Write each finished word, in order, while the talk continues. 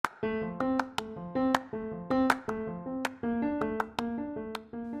Hey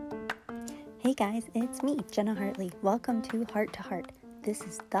guys, it's me, Jenna Hartley. Welcome to Heart to Heart. This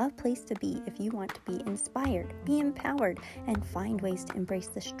is the place to be if you want to be inspired, be empowered, and find ways to embrace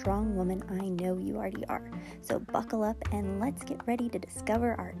the strong woman I know you already are. So buckle up and let's get ready to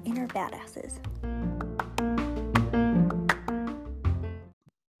discover our inner badasses.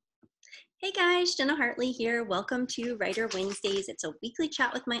 Hey guys, Jenna Hartley here. Welcome to Writer Wednesdays. It's a weekly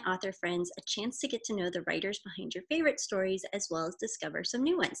chat with my author friends, a chance to get to know the writers behind your favorite stories, as well as discover some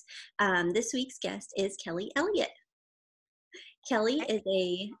new ones. This week's guest is Kelly Elliott. Kelly is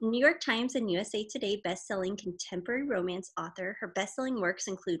a New York Times and USA Today best-selling contemporary romance author. Her best-selling works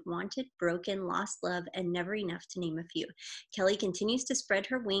include Wanted, Broken, Lost Love, and Never Enough, to name a few. Kelly continues to spread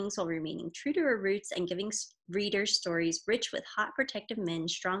her wings while remaining true to her roots and giving readers stories rich with hot, protective men,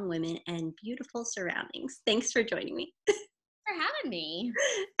 strong women, and beautiful surroundings. Thanks for joining me. For having me.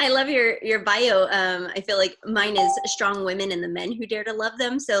 I love your bio. I feel like mine is strong women and the men who dare to love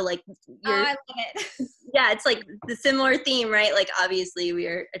them. So like I love it. yeah, it's like the similar theme, right? Like obviously we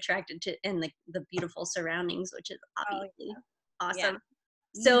are attracted to and the beautiful surroundings, which is obviously awesome.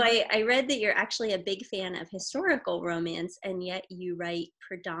 Yeah. So I read that you're actually a big fan of historical romance, and yet you write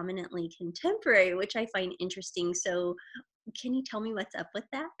predominantly contemporary, which I find interesting. So can you tell me what's up with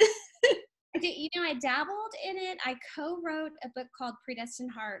that? I dabbled in it. I co-wrote a book called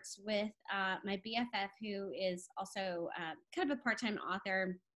Predestined Hearts with my BFF, who is also kind of a part-time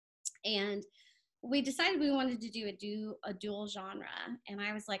author. And we decided we wanted to do a dual genre. And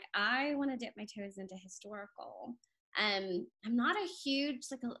I was like, I want to dip my toes into historical. I'm not a huge,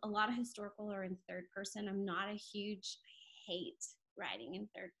 like a lot of historical are in third person. I hate writing in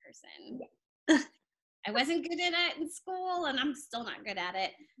third person. I wasn't good at it in school, and I'm still not good at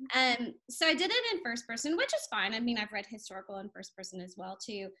it. So I did it in first person, which is fine. I mean, I've read historical in first person as well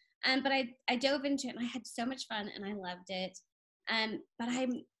too. But I dove into it, and I had so much fun, and I loved it. But I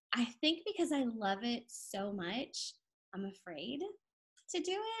think because I love it so much, I'm afraid to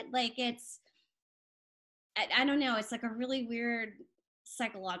do it. Like I don't know. It's like a really weird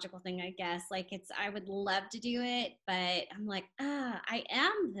psychological thing, I guess. Like I would love to do it, but I'm like, I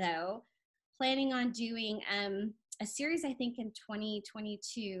am though planning on doing a series, I think in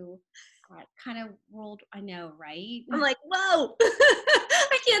 2022, kind of world. I know, right? I'm like, whoa,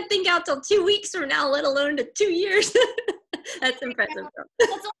 I can't think out till 2 weeks from now, let alone to 2 years. That's impressive.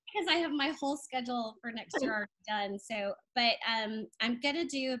 That's only because I have my whole schedule for next year already done. So, but I'm gonna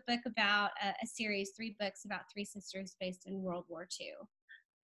do a book about a series, 3 books about 3 sisters based in World War II.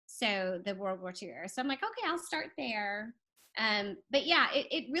 So the World War II era. So I'm like, okay, I'll start there. But yeah,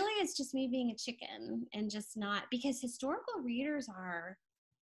 it really is just me being a chicken and just not, because historical readers they're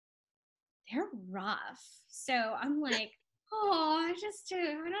rough. So I'm like, I just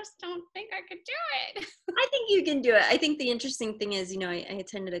don't think I could do it. I think you can do it. I think the interesting thing is, I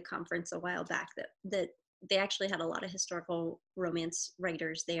attended a conference a while back that they actually had a lot of historical romance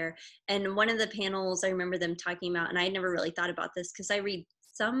writers there. And one of the panels I remember them talking about, and I never really thought about this because I read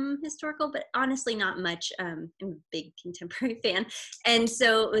some historical, but honestly not much. I'm a big contemporary fan. And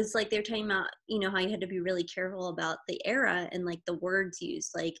so it was like they were talking about, how you had to be really careful about the era and like the words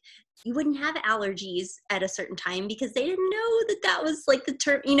used. Like you wouldn't have allergies at a certain time because they didn't know that was like the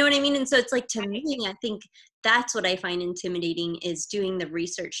term, you know what I mean? And so it's like, to me, I think that's what I find intimidating, is doing the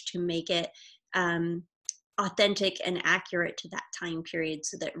research to make it authentic and accurate to that time period,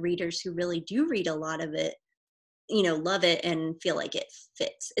 so that readers who really do read a lot of it, love it and feel like it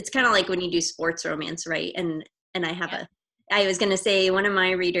fits. It's kind of like when you do sports romance, right? And I was going to say, one of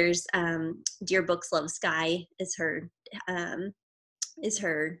my readers, Dear Books Love Sky, is her,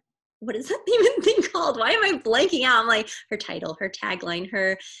 what is that even thing called? Why am I blanking out? I'm like, her title, her tagline,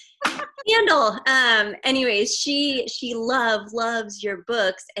 her handle. Anyways, she loves your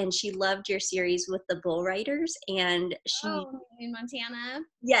books, and she loved your series with the bull riders, and in Montana.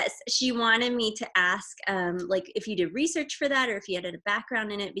 Yes, she wanted me to ask like if you did research for that or if you had a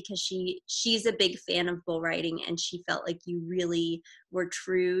background in it, because she's a big fan of bull riding, and she felt like you really were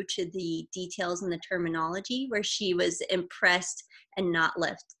true to the details and the terminology, where she was impressed and not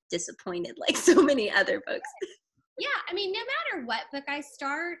left disappointed like so many other books. Yeah, I mean, no matter what book I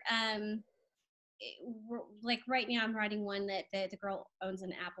start, like right now I'm writing one that the girl owns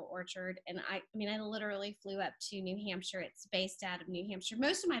an apple orchard, and I literally flew up to New Hampshire. It's based out of New Hampshire.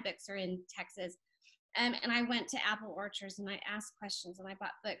 Most of my books are in Texas. And I went to apple orchards and I asked questions and I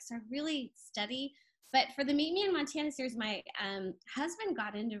bought books. So I really study. But for the Meet Me in Montana series, my husband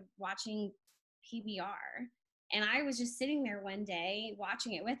got into watching PBR. And I was just sitting there one day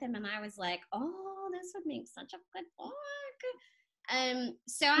watching it with him, and I was like, oh, this would make such a good book.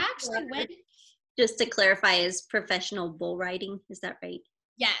 So I actually went. Just to clarify, is professional bull riding, is that right?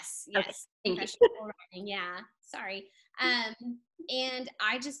 Yes, Okay, yes, thank you. professional bull riding. Yeah, sorry. And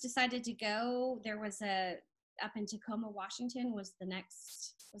I just decided to go. There was a up in Tacoma, Washington was the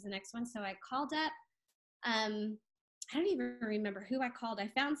next one. So I called up. I don't even remember who I called. I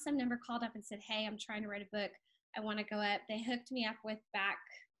found some number, called up and said, "Hey, I'm trying to write a book. I want to go up." They hooked me up with back.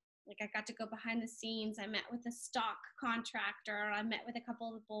 Like I got to go behind the scenes. I met with a stock contractor. I met with a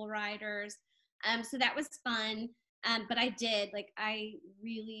couple of bull riders. So that was fun. But I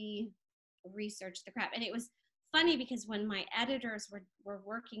really researched the crap. And it was funny because when my editors were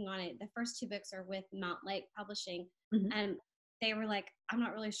working on it, the first 2 books are with Mount Lake Publishing. Mhm. And they were like, "I'm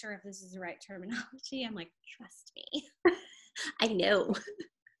not really sure if this is the right terminology." I'm like, "Trust me." I know.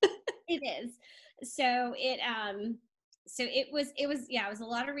 It is. So it was a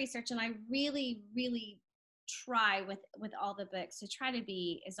lot of research, and I really, really try with all the books to try to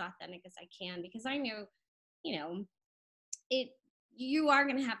be as authentic as I can, because I know, you know, it you are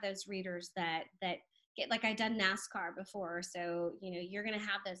going to have those readers that get, like, I done NASCAR before, so you're going to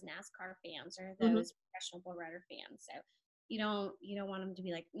have those NASCAR fans or Mhm. those professional bull rider fans. So you don't want them to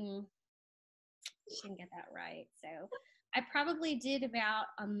be like, she didn't get that right. So I probably did about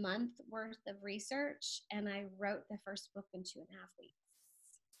a month worth of research, and I wrote the first book in 2.5 weeks.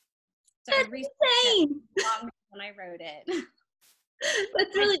 So I That's researched it insane. longer when I wrote it.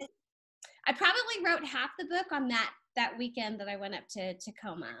 That's I really just, I probably wrote half the book on that weekend that I went up to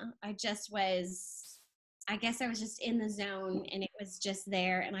Tacoma. I guess I was just in the zone, and it was just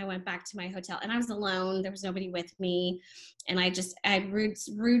there. And I went back to my hotel, and I was alone. There was nobody with me. And I had room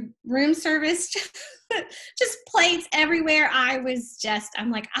service, just plates everywhere. I'm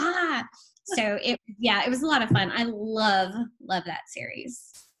like, so it was a lot of fun. I love that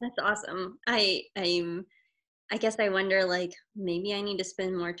series. that's awesome. I guess I wonder, like, maybe I need to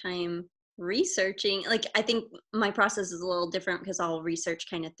spend more time researching. Like, I think my process is a little different because I'll research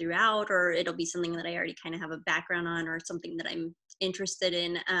kind of throughout, or it'll be something that I already kind of have a background on, or something that I'm interested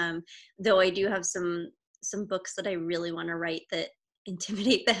in. Though I do have some books that I really want to write that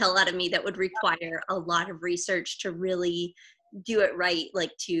intimidate the hell out of me, that would require a lot of research to really do it right,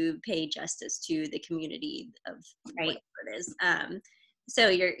 like to pay justice to the community of Right. whatever it is. So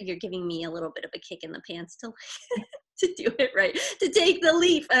you're giving me a little bit of a kick in the pants to to do it right, to take the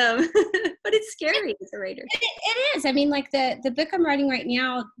leap. But it's scary as a writer. It is. I mean, like the book I'm writing right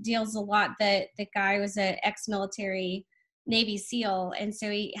now deals a lot. The guy was an ex-military Navy SEAL, and so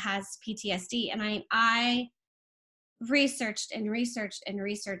he has PTSD. And I researched and researched and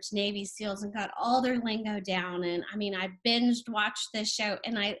researched Navy SEALs and got all their lingo down. And I mean, I binged watched this show,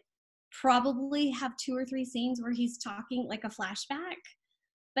 and I probably have 2 or 3 scenes where he's talking like a flashback.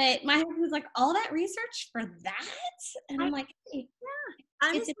 But my husband was like, "All that research for that?" And I I'm like, "Hey,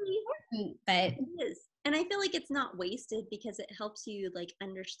 it's honestly, important, but it is. And I feel like it's not wasted because it helps you like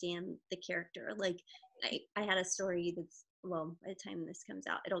understand the character. Like I had a story that's, well, by the time this comes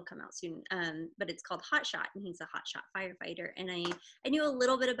out, it'll come out soon. But it's called Hot Shot, and he's a hot shot firefighter. And I knew a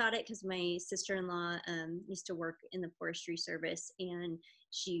little bit about it because my sister-in-law used to work in the forestry service, and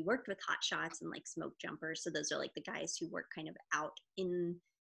she worked with hot shots and like smoke jumpers. So those are like the guys who work kind of out in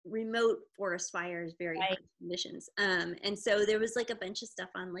remote forest fires, very right. harsh conditions. And so there was like a bunch of stuff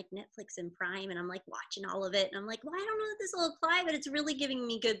on like Netflix and Prime, and I'm like watching all of it, and I'm like, well, I don't know if this will apply, but it's really giving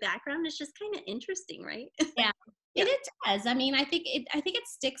me good background. It's just kind of interesting, right? Yeah. Yeah. It does. I mean, I think it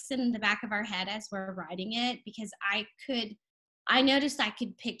sticks in the back of our head as we're writing it, because I noticed I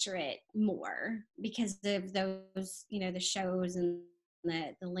could picture it more because of those, the shows and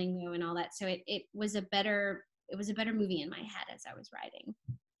the lingo and all that. So it was a better movie in my head as I was writing.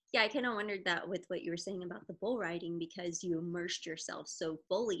 Yeah, I kind of wondered that with what you were saying about the bull riding, because you immersed yourself so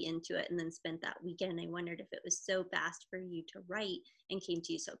fully into it and then spent that weekend. I wondered if it was so fast for you to write and came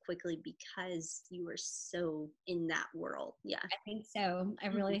to you so quickly because you were so in that world. Yeah. I think so. I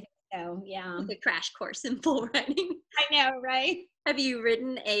really think so. Yeah. Like a crash course in bull riding. I know, right? Have you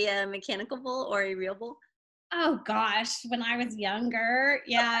ridden a mechanical bull or a real bull? Oh gosh, when I was younger,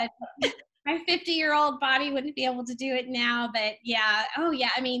 yeah. My 50-year-old body wouldn't be able to do it now, but yeah. Oh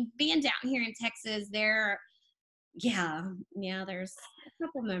yeah. I mean, being down here in Texas, yeah, there's a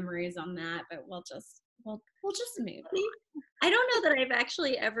couple memories on that, but we'll just move on. I don't know that I've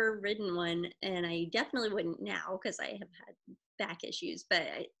actually ever ridden one, and I definitely wouldn't now because I have had back issues. But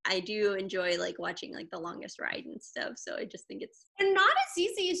I do enjoy like watching like the longest ride and stuff. So I just think it's They're not as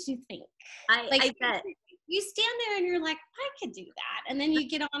easy as you think. Like I bet. you stand there and you're like, I could do that, and then you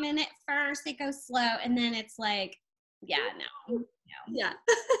get on in it first, it goes slow, and then it's like, yeah, no. Yeah.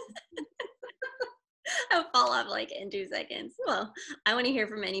 I'll fall off like in 2 seconds. Well, I want to hear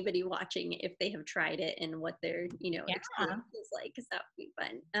from anybody watching if they have tried it and what their, Yeah. experience is like, because that would be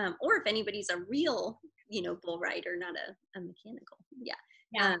fun. Or if anybody's a real, bull rider, not a mechanical. Yeah.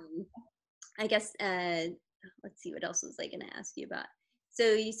 Yeah. Um, I guess, let's see, what else was I going to ask you about?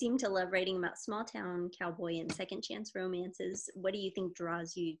 So you seem to love writing about small town cowboy and second chance romances. What do you think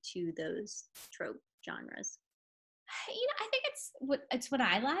draws you to those trope genres? I think it's what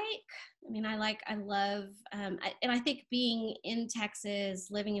I like. I mean, I love, and I think being in Texas,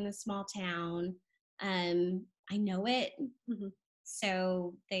 living in a small town, I know it. Mhm.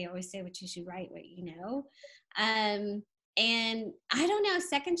 So they always say what you should write, what you know. Um, and I don't know,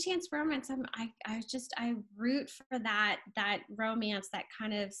 second chance romance. I root for that romance that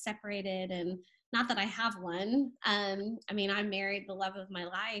kind of separated, and not that I have one. I mean, I married the love of my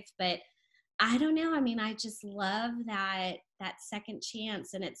life, but I don't know. I mean, I just love that second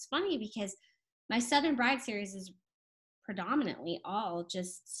chance. And it's funny because my Southern Bride series is predominantly all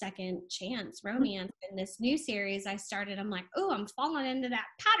just second chance romance. And this new series I started, I'm like, oh, I'm falling into that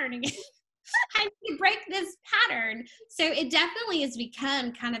pattern again. I need to break this pattern. So it definitely has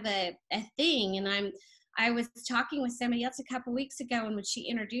become kind of a thing. And I was talking with somebody else a couple weeks ago, and when she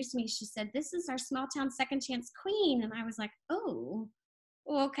introduced me, she said, "This is our small town second chance queen." And I was like, "Oh,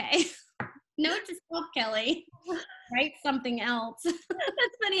 okay." Note to self, Kelly. Write something else.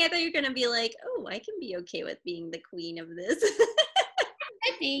 That's funny. I thought you were gonna be like, "Oh, I can be okay with being the queen of this."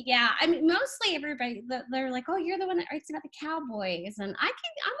 Could be, yeah. I mean, mostly everybody, they're like, "Oh, you're the one that writes about the Cowboys," and I'm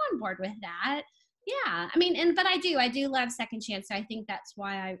on board with that. Yeah, I mean, but I do love second chance, so I think that's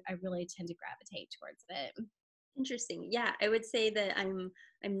why I really tend to gravitate towards it. Interesting. Yeah, I would say that I'm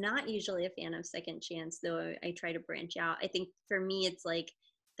not usually a fan of second chance, though I try to branch out. I think for me, it's like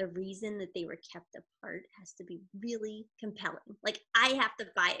the reason that they were kept apart has to be really compelling. Like I have to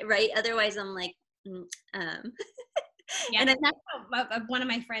buy it, right? Otherwise, I'm like, mm, um, Yeah, and I, that's what one of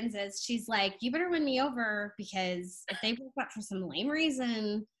my friends is. She's like, "You better win me over because if they broke up for some lame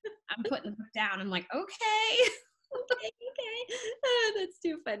reason, I'm putting the book down." I'm like, "Okay." okay, okay, that's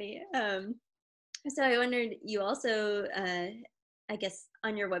too funny. So I wondered, you also, I guess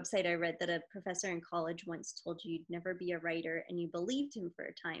on your website, I read that a professor in college once told you you'd never be a writer and you believed him for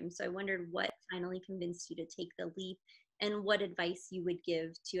a time. So I wondered what finally convinced you to take the leap and what advice you would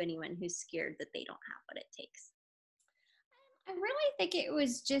give to anyone who's scared that they don't have what it takes. I really think it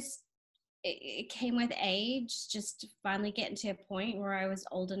was just it came with age, just finally getting to a point where I was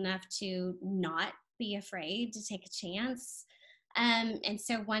old enough to not be afraid to take a chance. And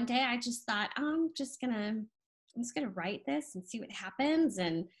so one day I just thought, oh, I'm just gonna write this and see what happens.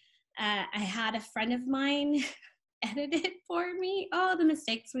 And I had a friend of mine edit it for me. Oh, the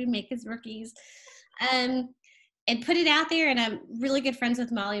mistakes we make as rookies. Um, and put it out there. And I'm really good friends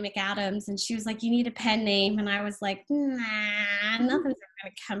with Molly McAdams. And she was like, "You need a pen name." And I was like, "Nah, nothing's going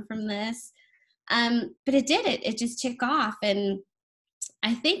to come from this." But it did it. It just took off. And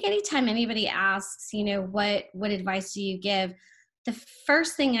I think anytime anybody asks, what advice do you give? The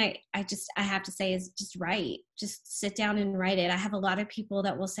first thing I have to say is just write. Just sit down and write it. I have a lot of people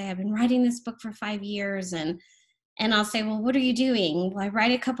that will say, "I've been writing this book for 5 years," and I'll say, "Well, what are you doing?" "Well, I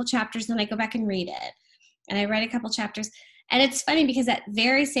write a couple chapters, then I go back and read it." And I write a couple chapters. And it's funny because that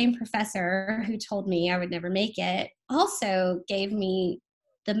very same professor who told me I would never make it also gave me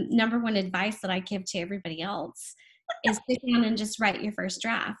the number one advice that I give to everybody else is sit down and just write your first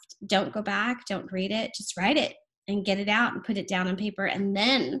draft. Don't go back, don't read it, just write it and get it out and put it down on paper, and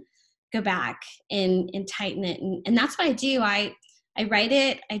then go back and tighten it. And that's what I do. I write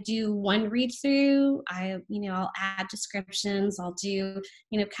it, I do one read through, I'll add descriptions, I'll do,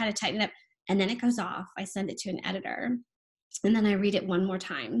 kind of tighten it up, and then it goes off. I send it to an editor, and then I read it one more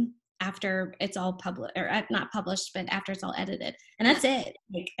time after it's all published, or not published, but after it's all edited. And Yeah. that's it.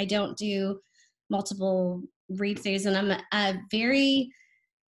 Like, I don't do multiple read throughs, and I'm a very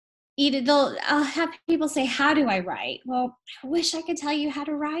I'll have people say, "How do I write?" Well, I wish I could tell you how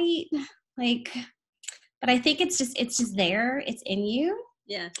to write. Like, but I think it's just there. It's in you.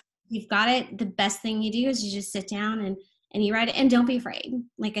 Yeah. You've got it. The best thing you do is you just sit down and you write it, and don't be afraid.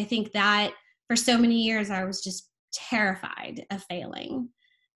 Like, I think that for so many years I was just terrified of failing,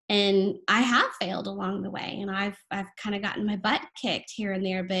 and I have failed along the way, and I've kind of gotten my butt kicked here and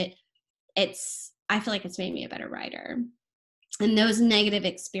there, but I feel like it's made me a better writer. And those negative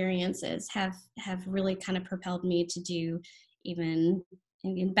experiences have really kind of propelled me to do even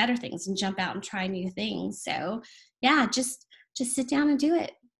better things and jump out and try new things. So yeah, just sit down and do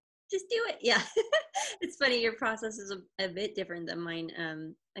it. Just do it. Yeah. It's funny. Your process is a bit different than mine.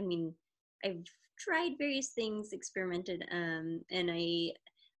 I mean, I've tried various things, experimented, and I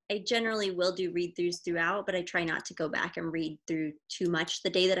I generally will do read throughs throughout, but I try not to go back and read through too much the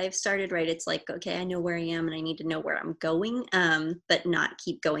day that I've started, right? It's like, okay, I know where I am and I need to know where I'm going, but not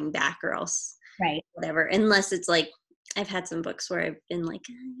keep going back or else Right. whatever. Unless it's like, I've had some books where I've been like,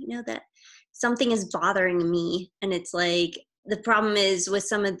 that something is bothering me. And it's like, the problem is with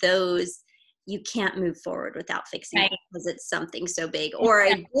some of those, you can't move forward without fixing Right. it because it's something so big. Or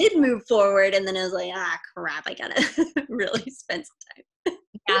I did move forward and then I was like, crap, I gotta really spend some time.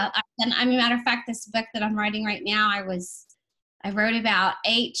 Yeah. And I mean, matter of fact, this book that I'm writing right now, I wrote about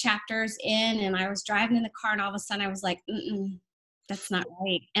 8 chapters in, and I was driving in the car, and all of a sudden I was like, that's not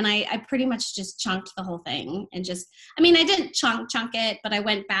right. And I pretty much just chunked the whole thing and I mean, I didn't chunk it, but I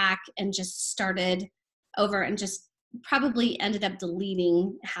went back and just started over and just probably ended up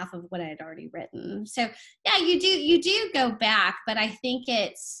deleting half of what I had already written. So yeah, you do go back, but I think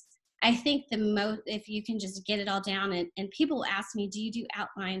the most, if you can just get it all down, and people ask me, do you do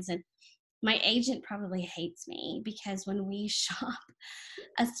outlines? And my agent probably hates me because when we shop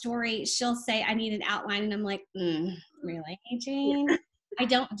a story, she'll say, I need an outline. And I'm like, really, Jane? I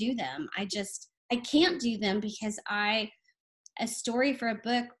don't do them. I can't do them because a story for a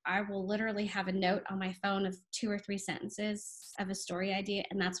book, I will literally have a note on my phone of 2 or 3 sentences of a story idea.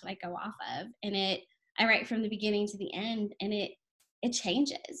 And that's what I go off of. And I write from the beginning to the end, and it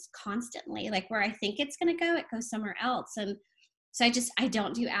changes constantly. Like where I think it's going to go, it goes somewhere else. And so I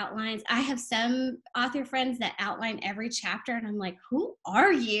don't do outlines. I have some author friends that outline every chapter, and I'm like, who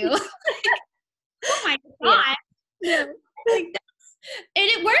are you? Oh my God. Yeah. Like, and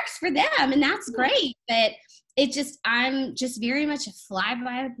it works for them, and that's great. But I'm just very much a fly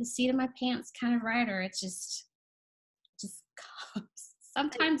by the seat of my pants kind of writer. It just comes.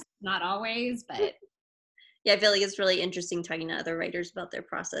 Sometimes, not always, but Yeah, I feel like it's really interesting talking to other writers about their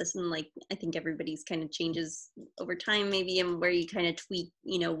process. And like, I think everybody's kind of changes over time, maybe, and where you kind of tweak,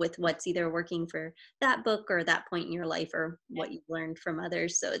 with what's either working for that book or that point in your life or what you've learned from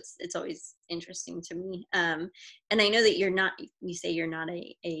others. So it's always interesting to me. And I know that you say you're not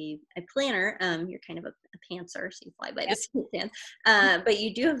a planner. You're kind of a pantser, so you fly by the seat of the pants. But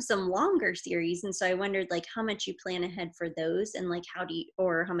you do have some longer series. And so I wondered like how much you plan ahead for those, and like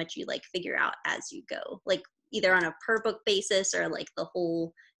or how much you like figure out as you go, like either on a per book basis or like the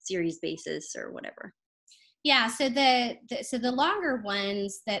whole series basis or whatever. yeah. So the longer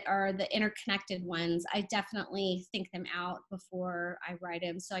ones that are the interconnected ones, I definitely think them out before I write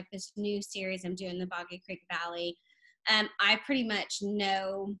them. So like this new series I'm doing, the Boggy Creek Valley, I pretty much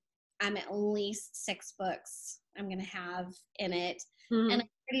know I'm at least 6 books I'm going to have in it. Mm-hmm. And I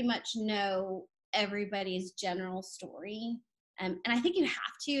pretty much know everybody's general story. And I think you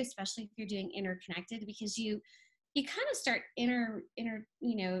have to, especially if you're doing interconnected, because you kind of start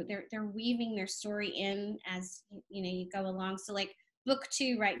they're weaving their story in as you go along. So like book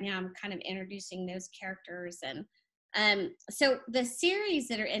 2 right now, I'm kind of introducing those characters. And so the series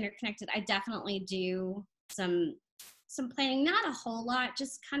that are interconnected, I definitely do some planning, not a whole lot,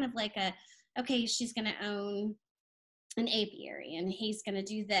 just kind of like okay, she's going to own an apiary and he's going to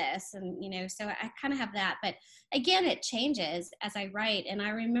do this. And, so I kind of have that, but again, it changes as I write. And I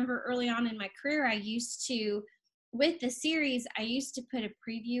remember early on in my career, with the series, I used to put a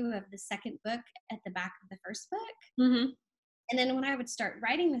preview of the second book at the back of the first book. Mm-hmm. And then when I would start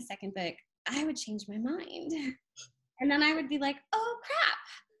writing the second book, I would change my mind. And then I would be like, oh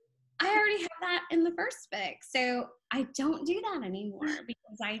crap, I already have that in the first book. So I don't do that anymore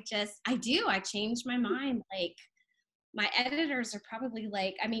because I change my mind. Like my editors are probably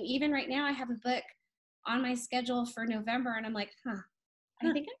like, I mean, even right now I have a book on my schedule for November, and I'm like, I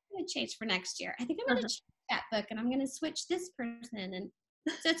think I'm going to change for next year. I think I'm going to change that book, and I'm going to switch this person. And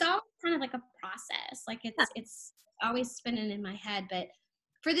so it's always kind of like a process. Like it's always spinning in my head. But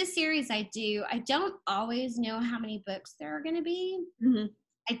for this series, I don't always know how many books there are going to be. Mm-hmm.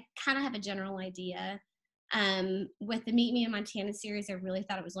 I kind of have a general idea. With the Meet Me in Montana series, I really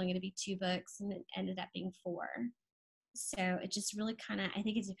thought it was only going to be 2 books, and it ended up being 4. So it just really I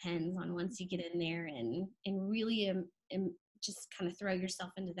think it depends on once you get in there and really just kind of throw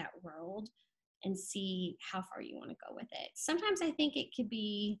yourself into that world and see how far you want to go with it. Sometimes I think it could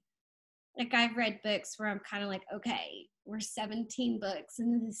be like, I've read books where I'm kind of like, okay, we're 17 books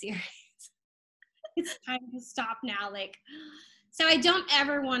into the series. It's time to stop now. Like, so I don't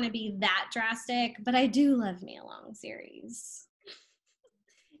ever want to be that drastic, but I do love me a long series.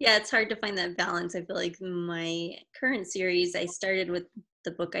 Yeah, it's hard to find that balance. I feel like my current series, I started with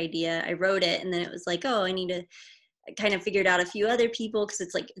the book idea. I wrote it, and then it was like, oh, I kind of figured out a few other people, because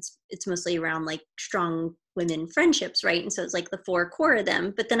it's like it's mostly around like strong women friendships, right? And so it's like the 4 core of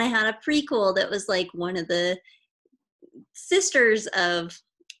them. But then I had a prequel that was like one of the sisters of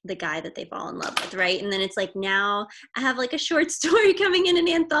the guy that they fall in love with, right? And then it's like, now I have like a short story coming in an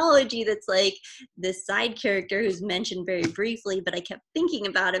anthology that's like this side character who's mentioned very briefly, but I kept thinking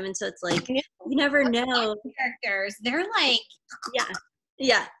about him. And so it's like, you never know. Characters, they're like,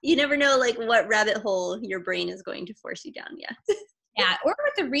 yeah, you never know like what rabbit hole your brain is going to force you down. Yeah, or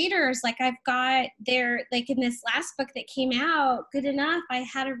with the readers, like I've got there, like in this last book that came out, Good Enough, I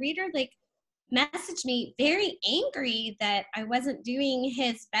had a reader like message me very angry that I wasn't doing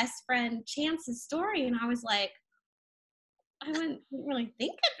his best friend Chance's story. And I was like, I didn't really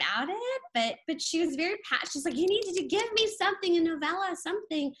think about it, but she was very passionate. She's like, you needed to give me something, a novella,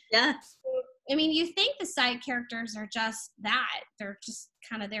 something. Yeah. I mean, you think the side characters are just that. They're just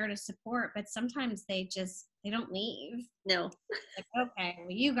kind of there to support, but sometimes they don't leave. No. Like, okay, well,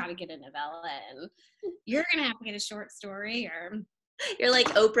 you got to get a novella and you're going to have to get a short story, or you're like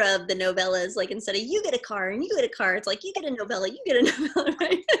Oprah of the novellas. Like, instead of you get a car and you get a car, it's like you get a novella, you get a novella,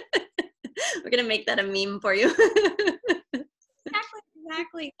 right? We're going to make that a meme for you.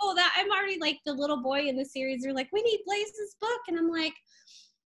 Exactly. Oh, that I'm already like the little boy in the series. They're like, we need Blaze's book. And I'm like,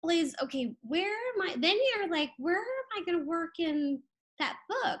 Blaze, okay, where am I? Then you're like, where am I going to work in that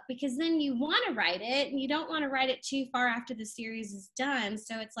book? Because then you want to write it and you don't want to write it too far after the series is done.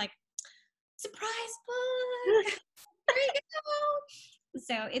 So it's like, surprise book. There you go.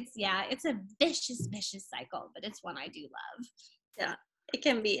 So it's a vicious cycle, but it's one I do love. Yeah, it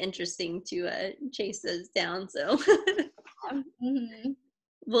can be interesting to chase those down. So, mm-hmm.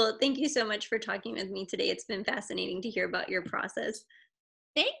 Well, thank you so much for talking with me today. It's been fascinating to hear about your process.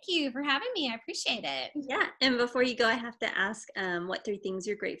 Thank you for having me. I appreciate it. Yeah. And before you go, I have to ask what 3 things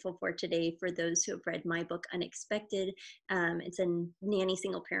you're grateful for today for those who have read my book, Unexpected. It's a nanny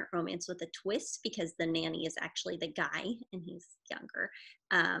single parent romance with a twist because the nanny is actually the guy and he's younger.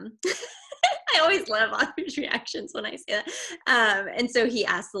 I always love authors' reactions when I say that. And so he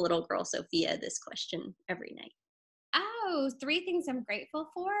asked the little girl, Sophia, this question every night. Oh, 3 things I'm grateful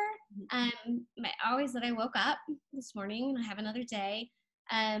for. Always that I woke up this morning and I have another day.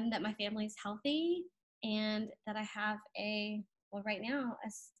 That my family is healthy, and that I have right now, a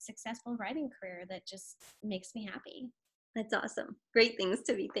successful writing career that just makes me happy. That's awesome. Great things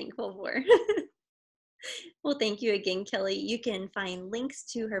to be thankful for. Well, thank you again, Kelly. You can find links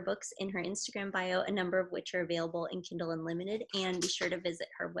to her books in her Instagram bio, a number of which are available in Kindle Unlimited, and be sure to visit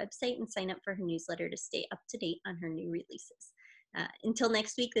her website and sign up for her newsletter to stay up to date on her new releases. Until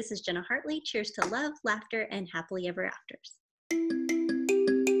next week, this is Jenna Hartley. Cheers to love, laughter, and happily ever afters.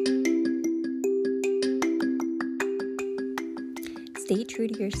 Stay true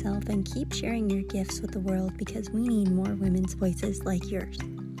to yourself and keep sharing your gifts with the world, because we need more women's voices like yours.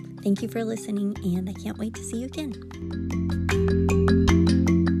 Thank you for listening, and I can't wait to see you again.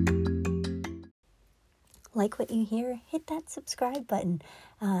 Like what you hear, hit that subscribe button.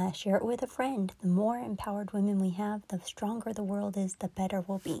 Share it with a friend. The more empowered women we have, the stronger the world is, the better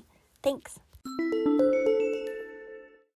we'll be. Thanks.